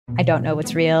I don't know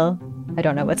what's real. I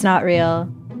don't know what's not real.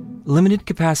 Limited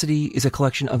Capacity is a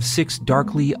collection of 6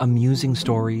 darkly amusing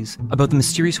stories about the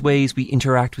mysterious ways we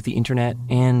interact with the internet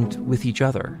and with each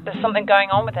other. There's something going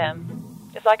on with him.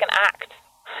 It's like an act.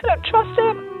 I don't trust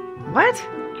him. What?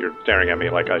 You're staring at me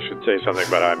like I should say something,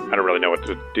 but I don't really know what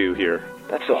to do here.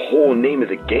 That's the whole name of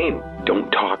the game. Don't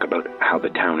talk about how the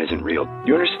town isn't real.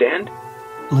 You understand?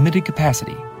 Limited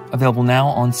Capacity. Available now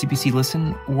on CBC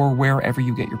Listen or wherever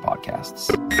you get your podcasts.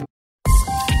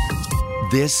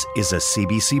 This is a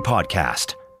CBC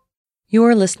podcast.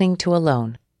 You're listening to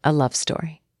Alone, a love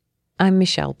story. I'm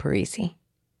Michelle Parisi.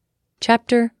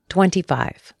 Chapter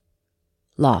 25.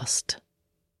 Lost.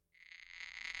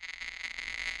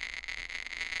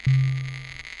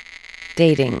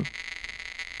 Dating.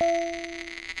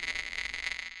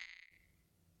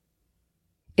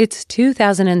 It's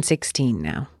 2016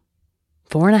 now.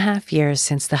 4.5 years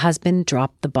since the husband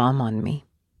dropped the bomb on me.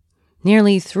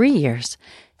 Nearly 3 years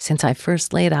since I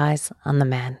first laid eyes on the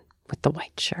man with the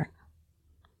white shirt.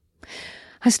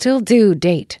 I still do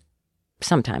date,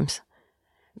 sometimes,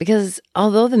 because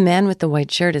although the man with the white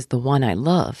shirt is the one I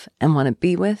love and want to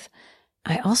be with,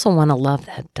 I also want a love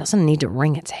that doesn't need to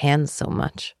wring its hands so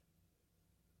much.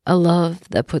 A love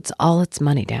that puts all its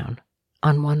money down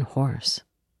on one horse.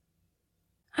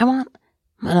 I want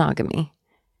monogamy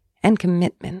and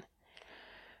commitment,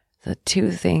 the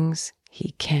two things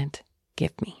he can't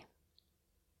give me.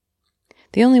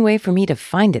 The only way for me to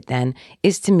find it then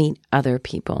is to meet other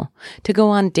people, to go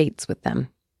on dates with them,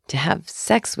 to have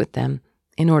sex with them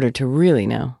in order to really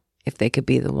know if they could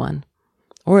be the one,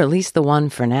 or at least the one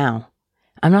for now.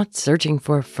 I'm not searching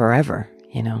for forever,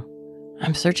 you know.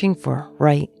 I'm searching for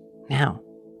right now.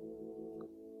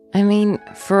 I mean,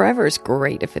 forever's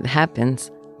great if it happens,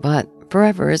 but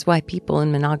forever is why people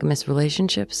in monogamous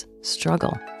relationships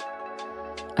struggle.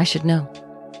 I should know.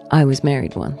 I was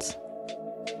married once.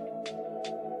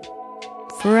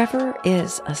 Forever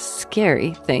is a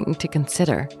scary thing to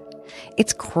consider.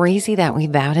 It's crazy that we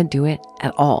vow to do it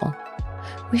at all.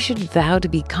 We should vow to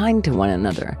be kind to one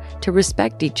another, to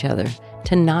respect each other,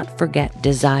 to not forget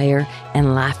desire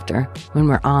and laughter when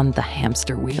we're on the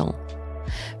hamster wheel.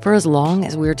 For as long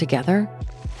as we're together,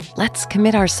 let's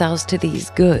commit ourselves to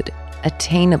these good,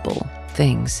 attainable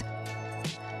things.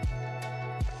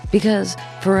 Because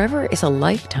forever is a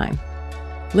lifetime.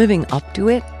 Living up to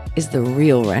it is the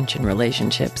real wrench in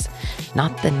relationships,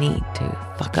 not the need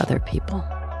to fuck other people.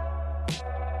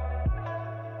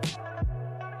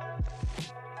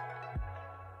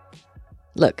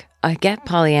 Look, I get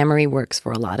polyamory works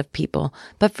for a lot of people,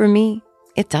 but for me,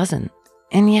 it doesn't.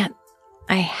 And yet,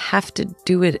 I have to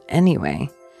do it anyway.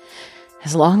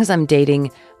 As long as I'm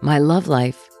dating, my love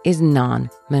life is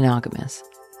non-monogamous.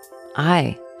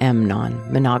 I am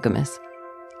non-monogamous,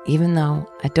 even though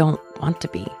I don't want to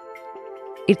be.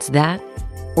 It's that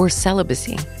or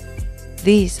celibacy.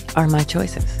 These are my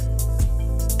choices.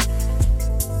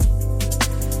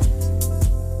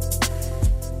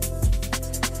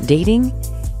 Dating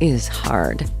is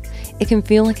hard. It can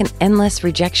feel like an endless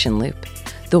rejection loop.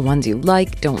 The ones you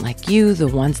like don't like you. The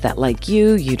ones that like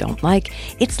you, you don't like.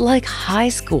 It's like high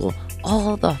school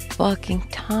all the fucking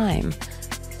time.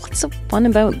 What's so fun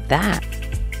about that?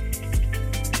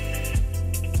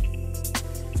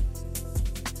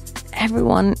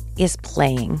 Everyone is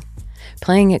playing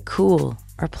it cool,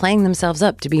 or playing themselves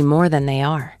up to be more than they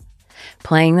are.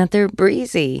 Playing that they're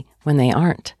breezy when they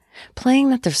aren't. Playing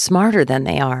that they're smarter than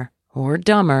they are, or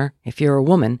dumber if you're a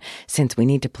woman, since we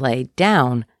need to play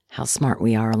down how smart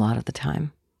we are a lot of the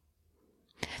time.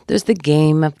 There's the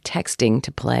game of texting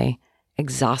to play,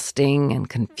 exhausting and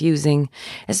confusing,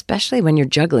 especially when you're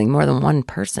juggling more than one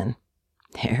person.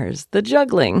 There's the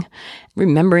juggling,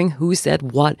 remembering who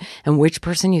said what and which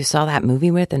person you saw that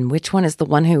movie with and which one is the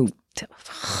one who...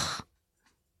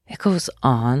 It goes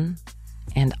on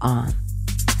and on.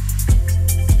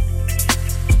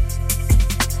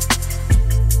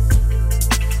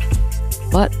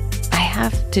 But I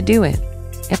have to do it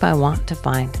if I want to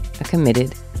find a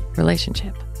committed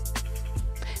relationship.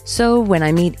 So when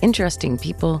I meet interesting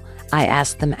people, I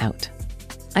ask them out.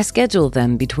 I schedule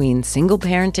them between single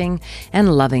parenting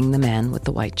and loving the man with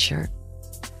the white shirt.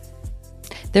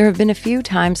 There have been a few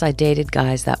times I dated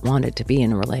guys that wanted to be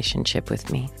in a relationship with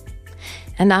me.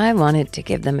 And I wanted to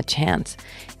give them a chance,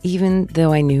 even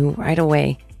though I knew right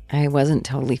away I wasn't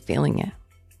totally feeling it.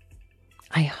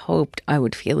 I hoped I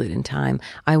would feel it in time.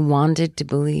 I wanted to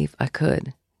believe I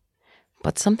could.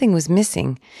 But something was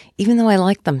missing, even though I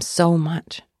liked them so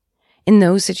much. In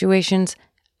those situations,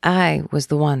 I was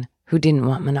the one who didn't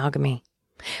want monogamy.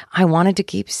 I wanted to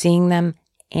keep seeing them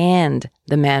and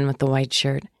the man with the white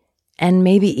shirt and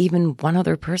maybe even one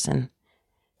other person.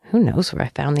 Who knows where I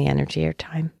found the energy or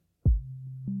time?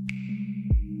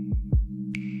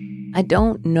 I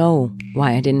don't know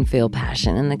why I didn't feel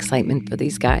passion and excitement for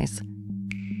these guys.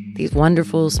 These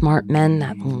wonderful, smart men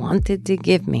that wanted to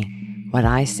give me what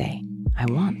I say I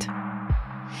want.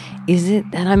 Is it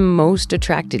that I'm most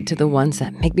attracted to the ones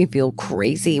that make me feel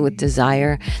crazy with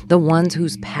desire, the ones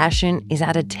whose passion is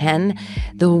at a 10,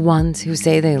 the ones who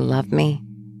say they love me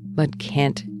but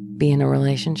can't be in a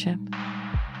relationship?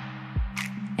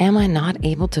 Am I not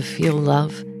able to feel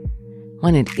love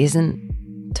when it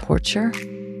isn't torture?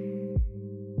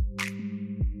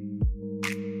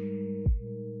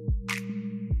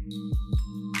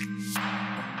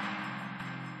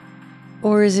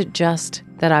 Or is it just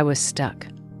that I was stuck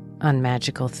on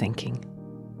magical thinking?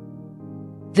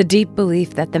 The deep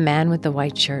belief that the man with the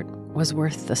white shirt was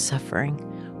worth the suffering,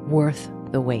 worth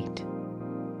the wait.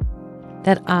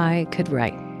 That I could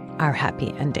write our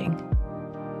happy ending.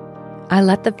 I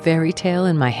let the fairy tale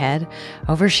in my head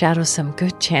overshadow some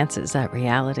good chances at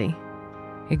reality,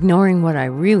 ignoring what I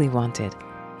really wanted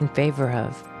in favor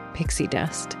of pixie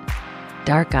dust,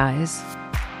 dark eyes,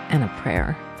 and a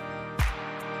prayer.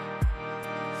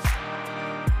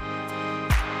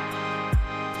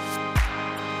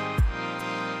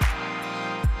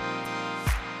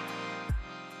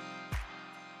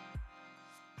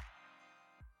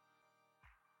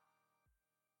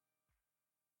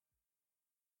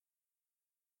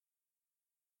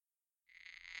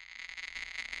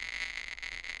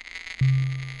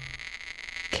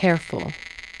 Careful.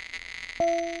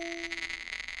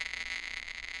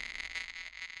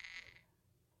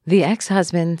 The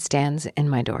ex-husband stands in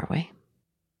my doorway.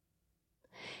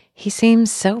 He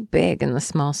seems so big in the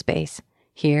small space,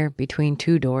 here between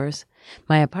two doors,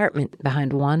 my apartment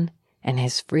behind one and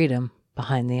his freedom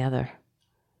behind the other.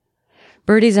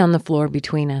 Birdie's on the floor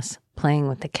between us, playing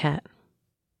with the cat.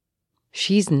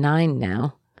 She's 9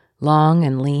 now, long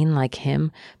and lean like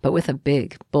him, but with a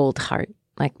big, bold heart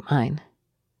like mine.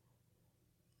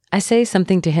 I say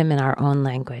something to him in our own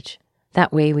language.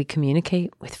 That way we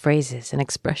communicate with phrases and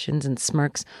expressions and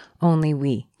smirks only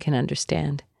we can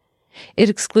understand. It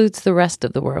excludes the rest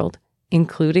of the world,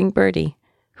 including Birdie,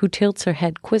 who tilts her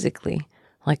head quizzically,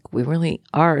 like we really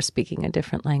are speaking a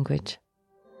different language.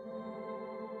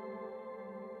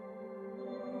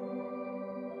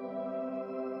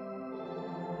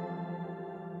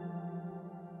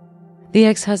 The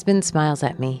ex-husband smiles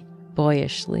at me,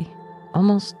 boyishly,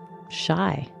 almost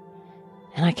shy.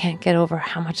 And I can't get over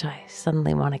how much I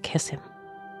suddenly want to kiss him.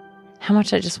 How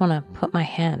much I just want to put my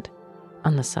hand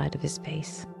on the side of his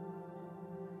face.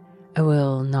 I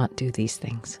will not do these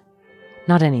things.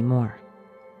 Not anymore.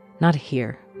 Not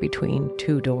here, between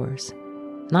two doors.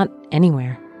 Not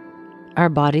anywhere. Our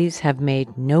bodies have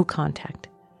made no contact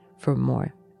for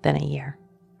more than a year.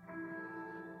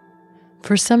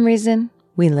 For some reason,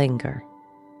 we linger.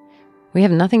 We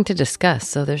have nothing to discuss,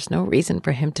 so there's no reason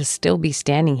for him to still be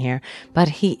standing here, but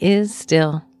he is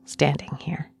still standing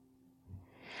here.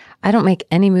 I don't make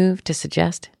any move to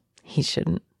suggest he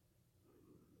shouldn't.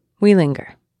 We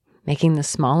linger, making the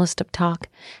smallest of talk,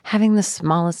 having the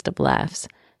smallest of laughs,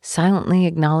 silently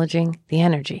acknowledging the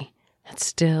energy that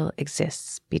still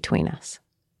exists between us.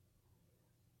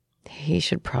 He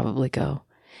should probably go.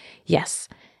 Yes,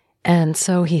 and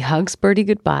so he hugs Birdie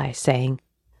goodbye, saying,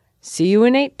 "See you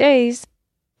in 8 days,"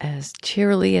 as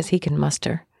cheerily as he can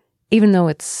muster, even though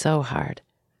it's so hard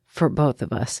for both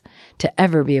of us to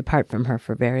ever be apart from her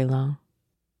for very long.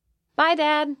 "Bye,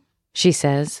 Dad," she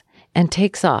says, and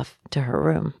takes off to her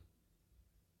room.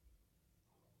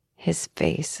 His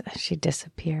face as she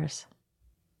disappears.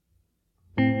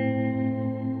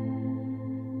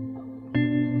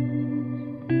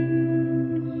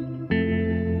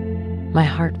 My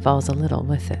heart falls a little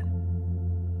with it.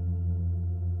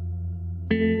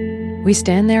 We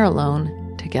stand there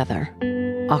alone, together,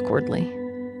 awkwardly.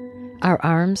 Our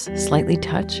arms slightly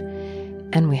touch,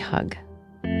 and we hug,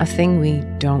 a thing we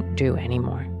don't do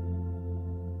anymore.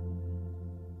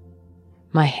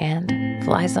 My hand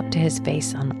flies up to his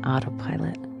face on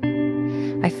autopilot.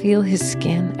 I feel his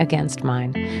skin against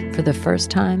mine for the first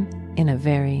time in a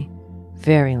very,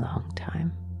 very long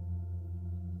time.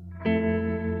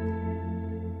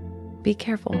 Be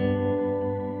careful,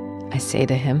 I say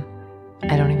to him.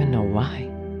 I don't even know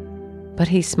why, but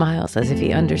he smiles as if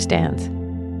he understands.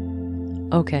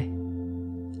 Okay,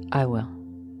 I will.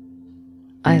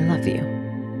 I love you,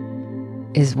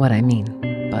 is what I mean,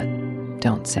 but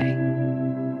don't say.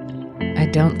 I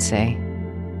don't say.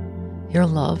 Your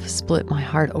love split my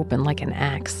heart open like an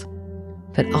axe,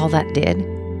 but all that did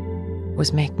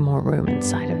was make more room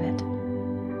inside of it.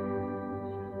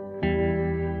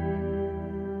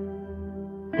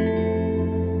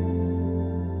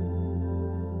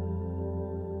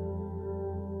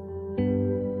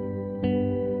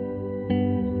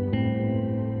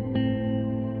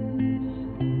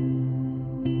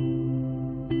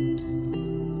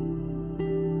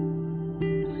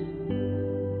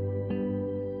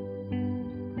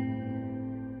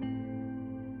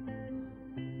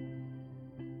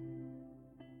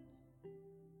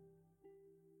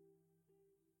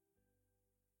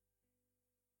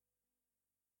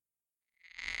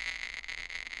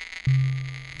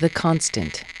 The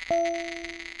Constant.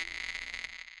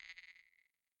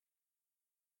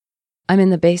 I'm in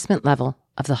the basement level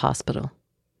of the hospital.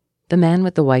 The man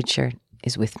with the white shirt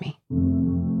is with me.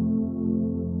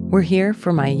 We're here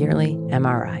for my yearly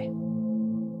MRI.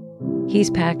 He's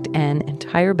packed an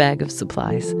entire bag of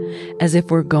supplies, as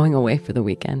if we're going away for the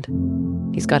weekend.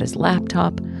 He's got his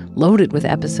laptop loaded with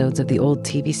episodes of the old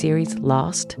TV series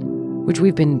Lost, which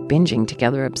we've been binging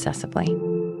together obsessively.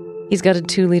 He's got a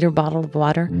 2-liter bottle of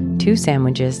water, 2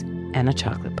 sandwiches, and a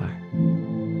chocolate bar.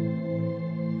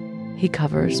 He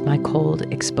covers my cold,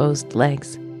 exposed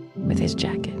legs with his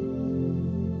jacket.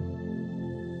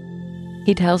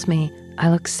 He tells me I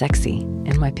look sexy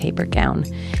in my paper gown,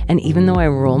 and even though I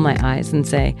roll my eyes and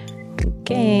say,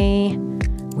 okay,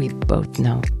 we both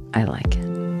know I like it.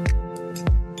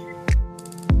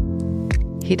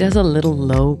 He does a little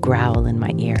low growl in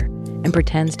my ear and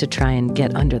pretends to try and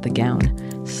get under the gown,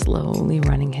 slowly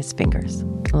running his fingers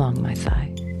along my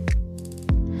thigh.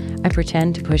 I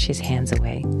pretend to push his hands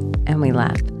away, and we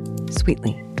laugh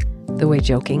sweetly, the way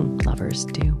joking lovers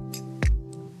do.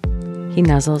 He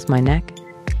nuzzles my neck.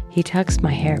 He tucks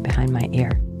my hair behind my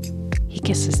ear. He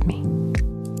kisses me.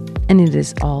 And it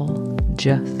is all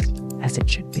just as it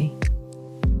should be.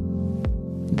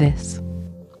 This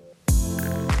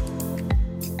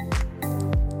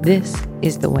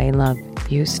is the way love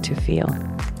used to feel.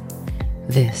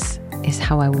 This is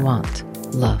how I want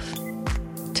love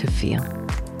to feel.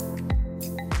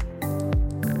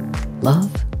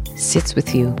 Love sits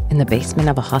with you in the basement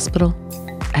of a hospital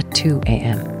at 2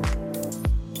 a.m.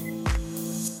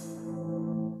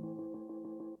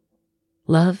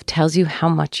 Love tells you how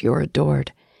much you're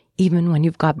adored, even when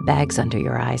you've got bags under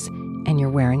your eyes and you're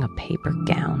wearing a paper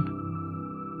gown.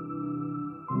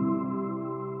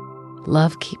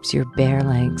 Love keeps your bare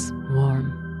legs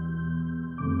warm.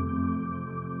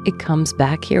 It comes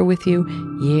back here with you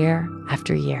year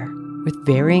after year with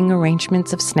varying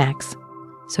arrangements of snacks,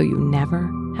 so you never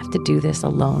have to do this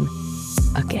alone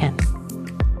again.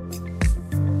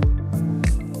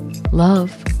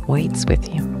 Love waits with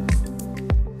you.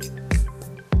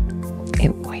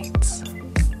 It waits.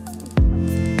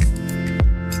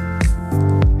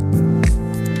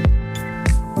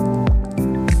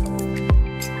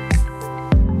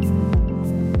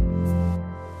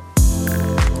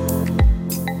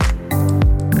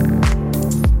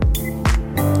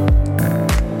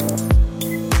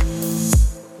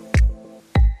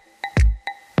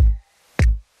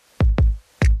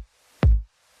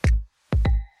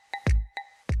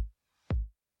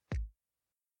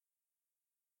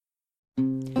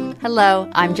 Hello,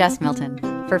 I'm Jess Milton.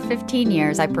 For 15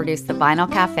 years, I produced The Vinyl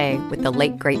Cafe with the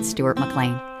late, great Stuart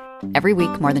McLean. Every week,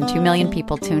 more than 2 million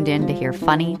people tuned in to hear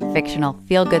funny, fictional,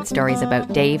 feel-good stories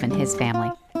about Dave and his family.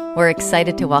 We're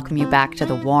excited to welcome you back to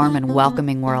the warm and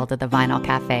welcoming world of The Vinyl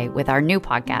Cafe with our new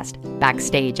podcast,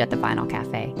 Backstage at The Vinyl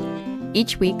Cafe.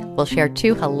 Each week, we'll share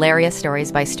 2 hilarious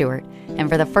stories by Stuart, and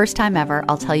for the first time ever,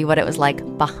 I'll tell you what it was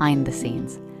like behind the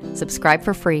scenes. Subscribe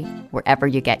for free wherever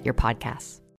you get your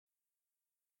podcasts.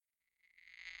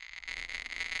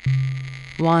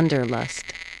 Wanderlust.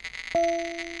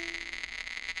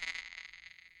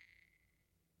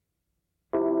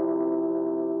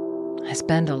 I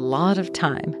spend a lot of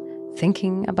time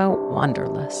thinking about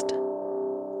wanderlust.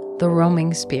 The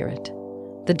roaming spirit,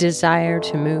 the desire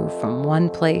to move from one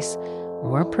place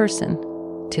or person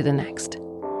to the next,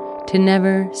 to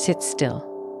never sit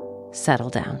still,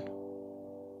 settle down.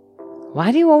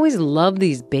 Why do you always love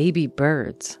these baby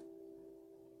birds?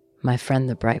 My friend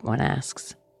the bright one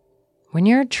asks. When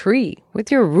you're a tree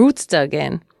with your roots dug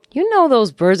in, you know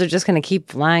those birds are just going to keep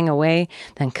flying away,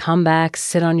 then come back,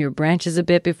 sit on your branches a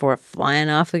bit before flying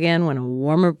off again when a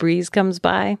warmer breeze comes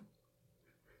by.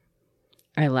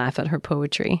 I laugh at her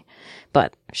poetry,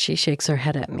 but she shakes her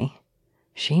head at me.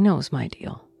 She knows my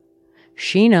deal.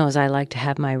 She knows I like to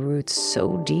have my roots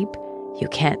so deep you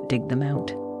can't dig them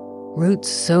out. Roots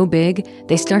so big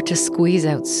they start to squeeze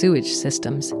out sewage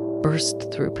systems,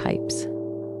 burst through pipes.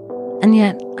 And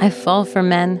yet, I fall for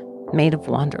men made of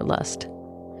wanderlust.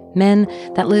 Men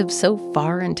that live so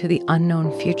far into the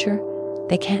unknown future,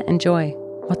 they can't enjoy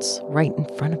what's right in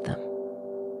front of them.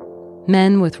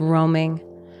 Men with roaming,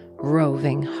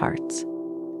 roving hearts.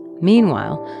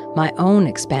 Meanwhile, my own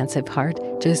expansive heart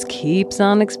just keeps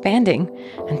on expanding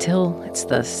until it's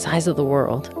the size of the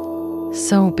world.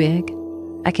 So big,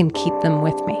 I can keep them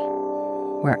with me,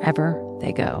 wherever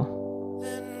they go.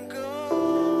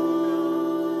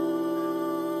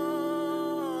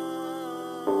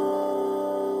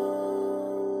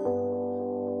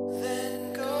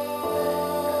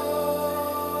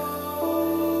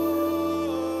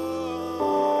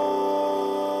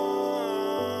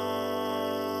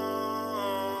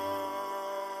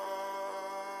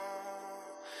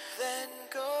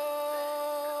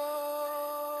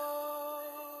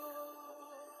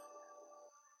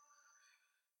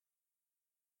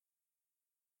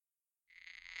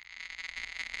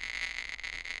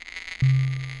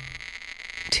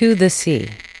 to the sea.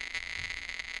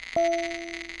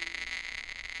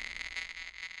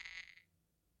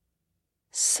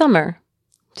 Summer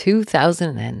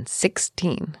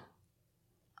 2016.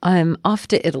 I'm off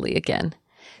to Italy again.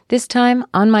 This time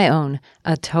on my own,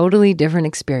 a totally different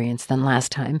experience than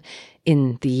last time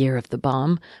in the year of the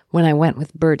bomb when I went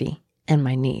with Bertie and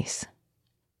my niece.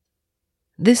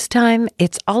 This time,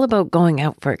 it's all about going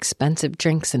out for expensive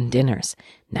drinks and dinners,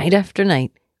 night after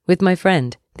night, with my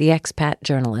friend, the expat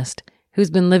journalist, who's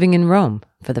been living in Rome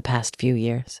for the past few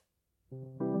years.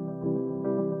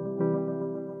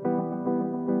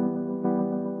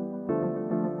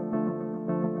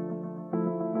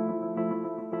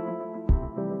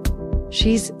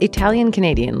 She's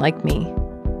Italian-Canadian like me.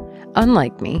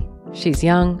 Unlike me, she's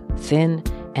young, thin,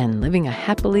 and living a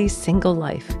happily single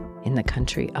life in the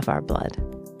country of our blood.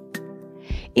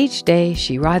 Each day,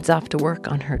 she rides off to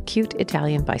work on her cute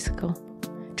Italian bicycle,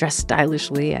 dressed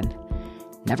stylishly and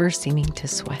never seeming to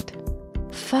sweat.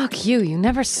 Fuck you, you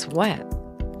never sweat.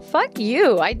 Fuck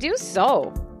you, I do so.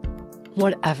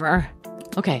 Whatever.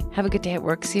 Okay, have a good day at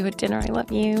work. See you at dinner. I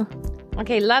love you.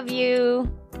 Okay, love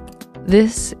you.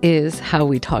 This is how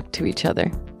we talk to each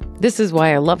other. This is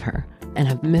why I love her and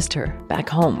have missed her back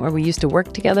home where we used to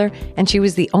work together, and she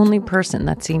was the only person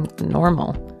that seemed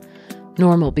normal.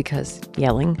 Normal because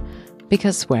yelling,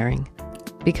 because swearing,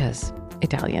 because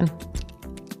Italian.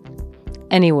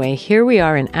 Anyway, here we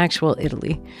are in actual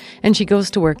Italy, and she goes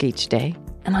to work each day,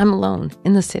 and I'm alone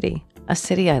in the city, a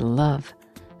city I love,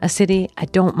 a city I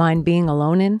don't mind being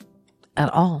alone in at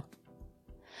all.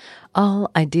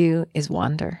 All I do is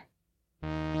wander.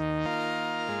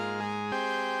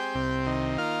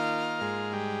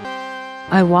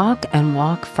 I walk and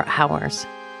walk for hours,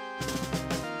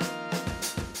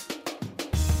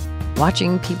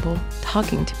 watching people,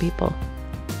 talking to people,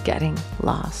 getting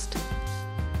lost.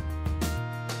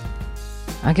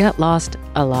 I get lost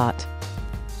a lot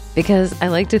because I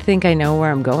like to think I know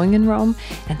where I'm going in Rome,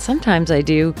 and sometimes I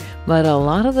do, but a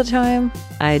lot of the time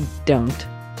I don't.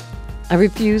 I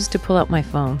refuse to pull out my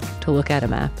phone to look at a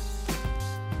map,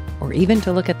 or even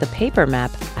to look at the paper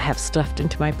map I have stuffed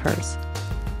into my purse.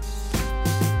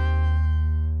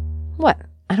 What?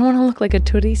 I don't want to look like a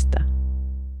turista.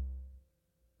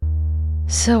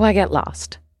 So I get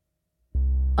lost.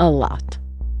 A lot.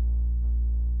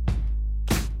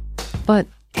 But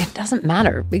it doesn't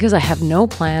matter because I have no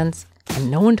plans and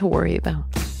no one to worry about.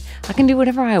 I can do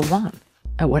whatever I want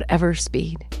at whatever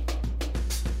speed.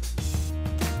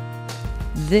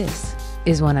 This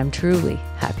is when I'm truly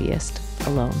happiest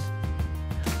alone.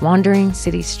 Wandering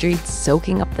city streets,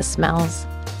 soaking up the smells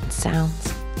and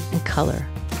sounds and color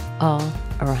all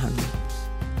around me.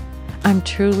 I'm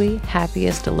truly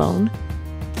happiest alone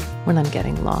when I'm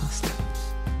getting lost.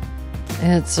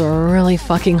 It's really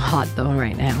fucking hot though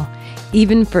right now,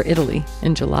 even for Italy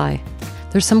in July.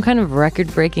 There's some kind of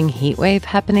record-breaking heat wave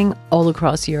happening all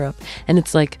across Europe, and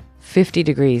it's like 50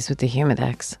 degrees with the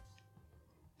humidex.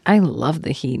 I love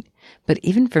the heat, but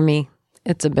even for me,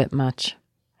 it's a bit much.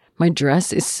 My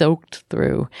dress is soaked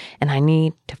through, and I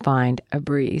need to find a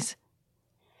breeze.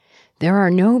 There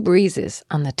are no breezes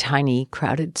on the tiny,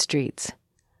 crowded streets.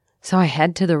 So I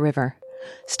head to the river,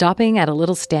 stopping at a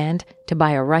little stand to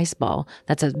buy a rice ball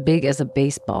that's as big as a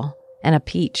baseball and a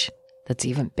peach that's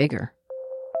even bigger.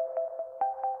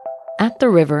 At the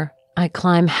river, I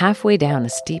climb halfway down a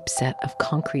steep set of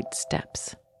concrete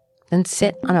steps, then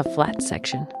sit on a flat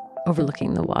section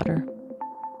overlooking the water.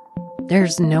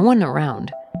 There's no one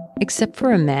around, except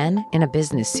for a man in a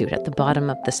business suit at the bottom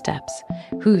of the steps,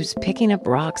 who's picking up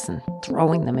rocks and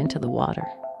throwing them into the water.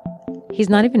 He's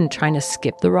not even trying to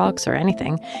skip the rocks or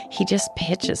anything. He just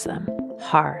pitches them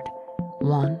hard,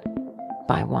 one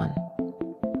by one.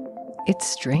 It's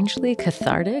strangely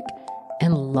cathartic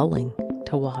and lulling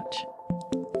to watch.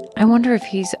 I wonder if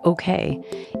he's okay,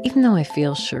 even though I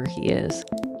feel sure he is.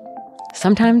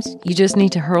 Sometimes you just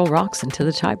need to hurl rocks into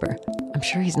the Tiber. I'm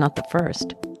sure he's not the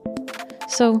first.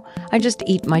 So I just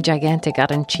eat my gigantic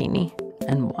arancini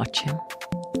and watch him.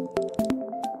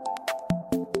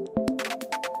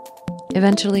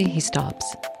 Eventually, he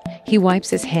stops. He wipes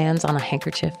his hands on a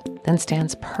handkerchief, then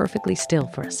stands perfectly still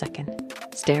for a second,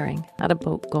 staring at a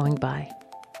boat going by.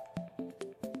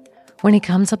 When he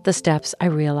comes up the steps, I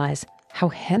realize how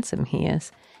handsome he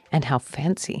is and how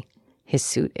fancy his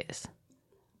suit is.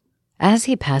 As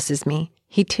he passes me,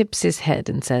 he tips his head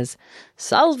and says,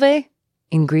 "Salve,"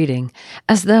 in greeting,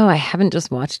 as though I haven't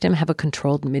just watched him have a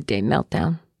controlled midday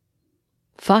meltdown.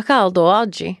 "Fa caldo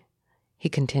oggi," he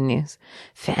continues,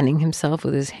 fanning himself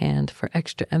with his hand for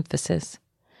extra emphasis.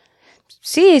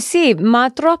 "Sì, ma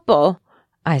troppo,"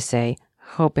 I say,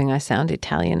 hoping I sound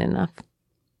Italian enough.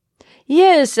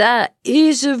 Yes,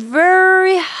 it's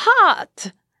very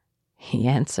hot, he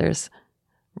answers.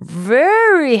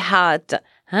 Very hot,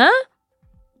 huh?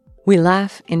 We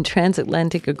laugh in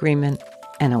transatlantic agreement,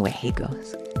 and away he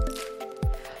goes.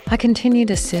 I continue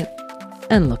to sit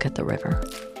and look at the river.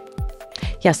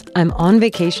 Yes, I'm on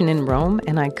vacation in Rome,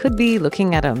 and I could be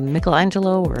looking at a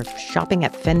Michelangelo or shopping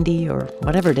at Fendi or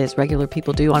whatever it is regular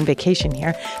people do on vacation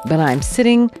here, but I'm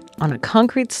sitting on a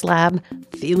concrete slab,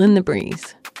 feeling the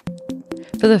breeze.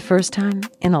 For the first time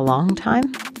in a long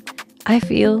time, I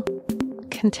feel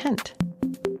content,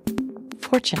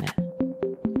 fortunate,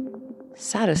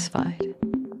 satisfied.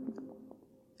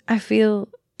 I feel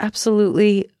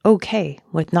absolutely okay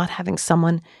with not having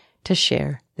someone to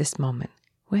share this moment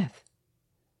with.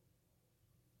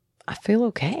 I feel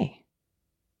okay.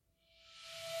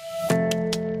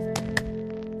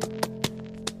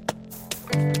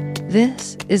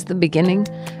 This is the beginning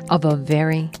of a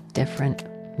very different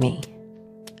me.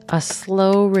 A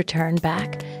slow return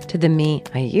back to the me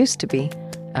I used to be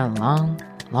a long,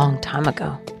 long time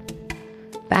ago.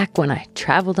 Back when I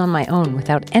traveled on my own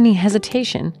without any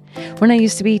hesitation, when I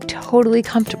used to be totally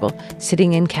comfortable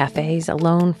sitting in cafes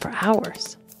alone for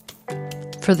hours.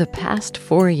 For the past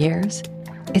 4 years,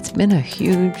 it's been a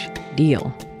huge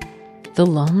deal. The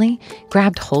lonely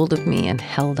grabbed hold of me and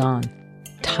held on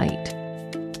tight.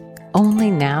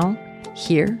 Only now,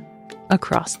 here,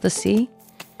 across the sea,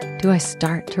 do I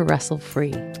start to wrestle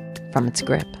free from its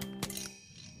grip.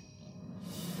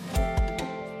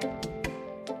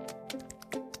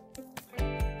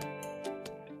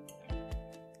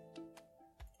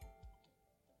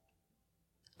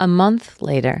 A month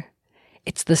later,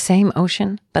 it's the same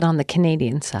ocean, but on the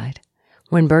Canadian side,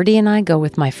 when Bertie and I go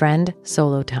with my friend,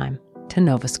 solo time, to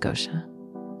Nova Scotia.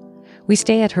 We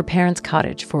stay at her parents'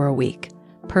 cottage for a week,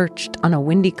 perched on a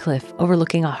windy cliff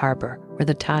overlooking a harbor where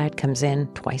the tide comes in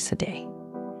twice a day.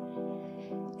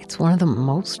 It's one of the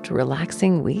most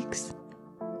relaxing weeks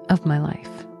of my life.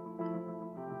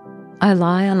 I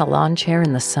lie on a lawn chair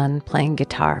in the sun playing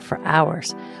guitar for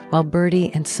hours while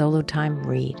Bertie and solo time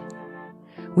read.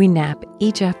 We nap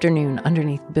each afternoon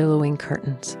underneath billowing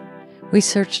curtains. We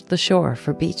searched the shore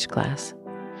for beach glass.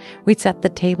 We'd set the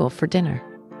table for dinner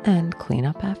and clean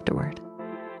up afterward.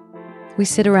 We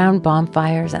sit around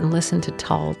bonfires and listen to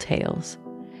tall tales.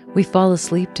 We fall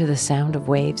asleep to the sound of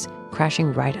waves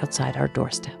crashing right outside our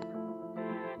doorstep.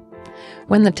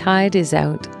 When the tide is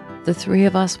out, the three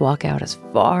of us walk out as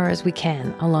far as we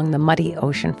can along the muddy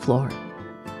ocean floor.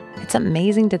 It's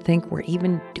amazing to think we're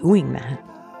even doing that.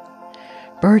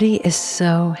 Bertie is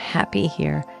so happy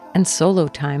here, and solo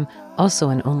time, also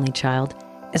an only child,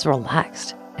 is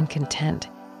relaxed and content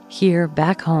here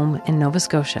back home in Nova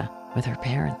Scotia with her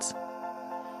parents.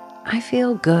 I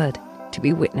feel good to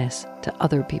be witness to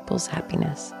other people's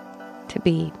happiness, to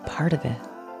be part of it,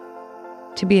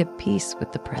 to be at peace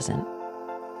with the present.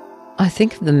 I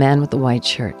think of the man with the white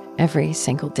shirt every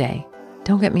single day.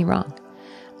 Don't get me wrong.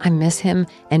 I miss him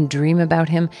and dream about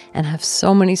him and have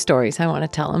so many stories I want to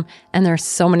tell him, and there are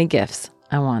so many gifts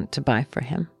I want to buy for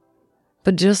him.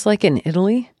 But just like in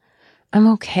Italy, I'm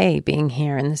okay being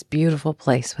here in this beautiful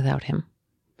place without him.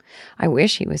 I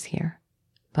wish he was here,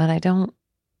 but I don't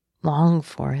long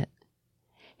for it.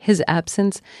 His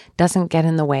absence doesn't get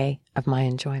in the way of my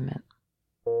enjoyment.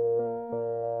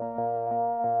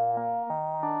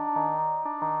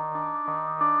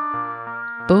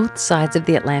 Both sides of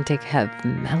the Atlantic have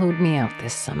mellowed me out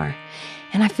this summer,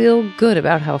 and I feel good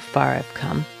about how far I've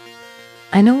come.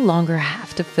 I no longer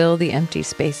have to fill the empty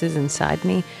spaces inside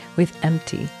me with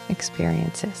empty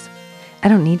experiences. I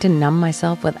don't need to numb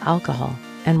myself with alcohol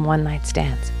and one-night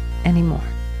stands anymore.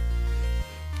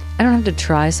 I don't have to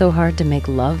try so hard to make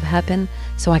love happen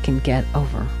so I can get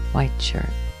over white shirt.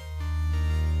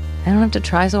 I don't have to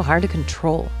try so hard to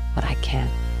control what I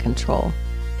can't control.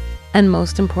 And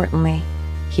most importantly,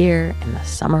 here in the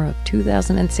summer of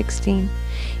 2016,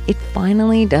 it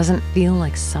finally doesn't feel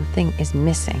like something is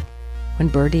missing when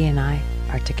Bertie and I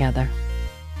are together.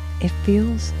 It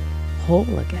feels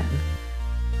whole again.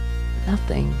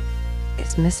 Nothing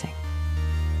is missing.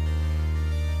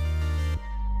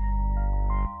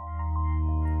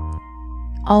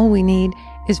 All we need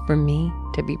is for me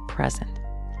to be present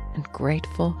and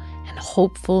grateful and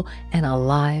hopeful and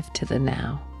alive to the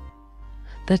now.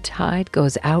 The tide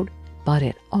goes out, but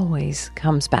it always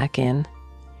comes back in.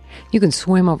 You can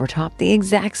swim over top the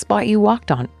exact spot you walked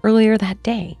on earlier that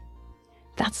day.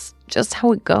 That's just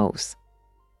how it goes.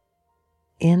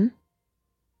 In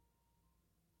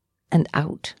and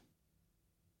out.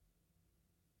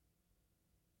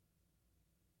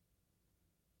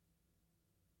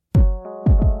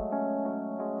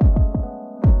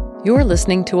 You're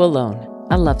listening to Alone,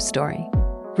 a love story,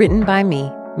 written by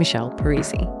me, Michelle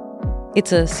Parisi.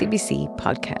 It's a CBC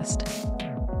podcast.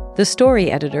 The story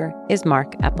editor is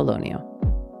Mark Apollonio.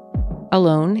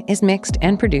 Alone is mixed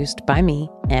and produced by me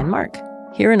and Mark,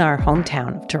 here in our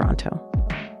hometown of Toronto.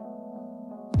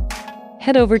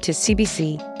 Head over to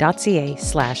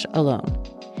cbc.ca/alone.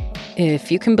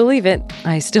 If you can believe it,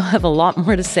 I still have a lot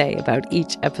more to say about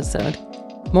each episode.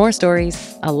 More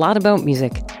stories, a lot about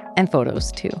music, and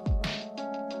photos too.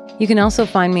 You can also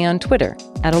find me on Twitter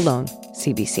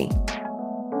 @AloneCBC.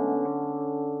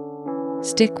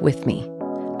 Stick with me.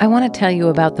 I want to tell you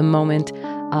about the moment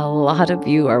a lot of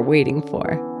you are waiting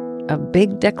for. A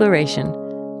big declaration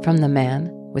from the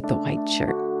man with the white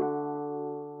shirt.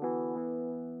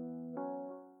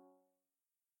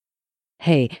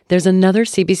 Hey, there's another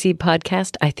CBC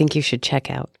podcast I think you should check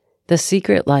out. The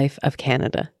Secret Life of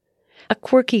Canada. A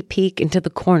quirky peek into the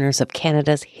corners of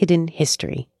Canada's hidden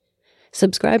history.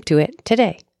 Subscribe to it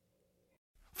today.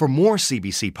 For more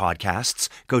CBC podcasts,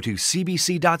 go to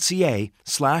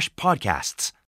cbc.ca/podcasts.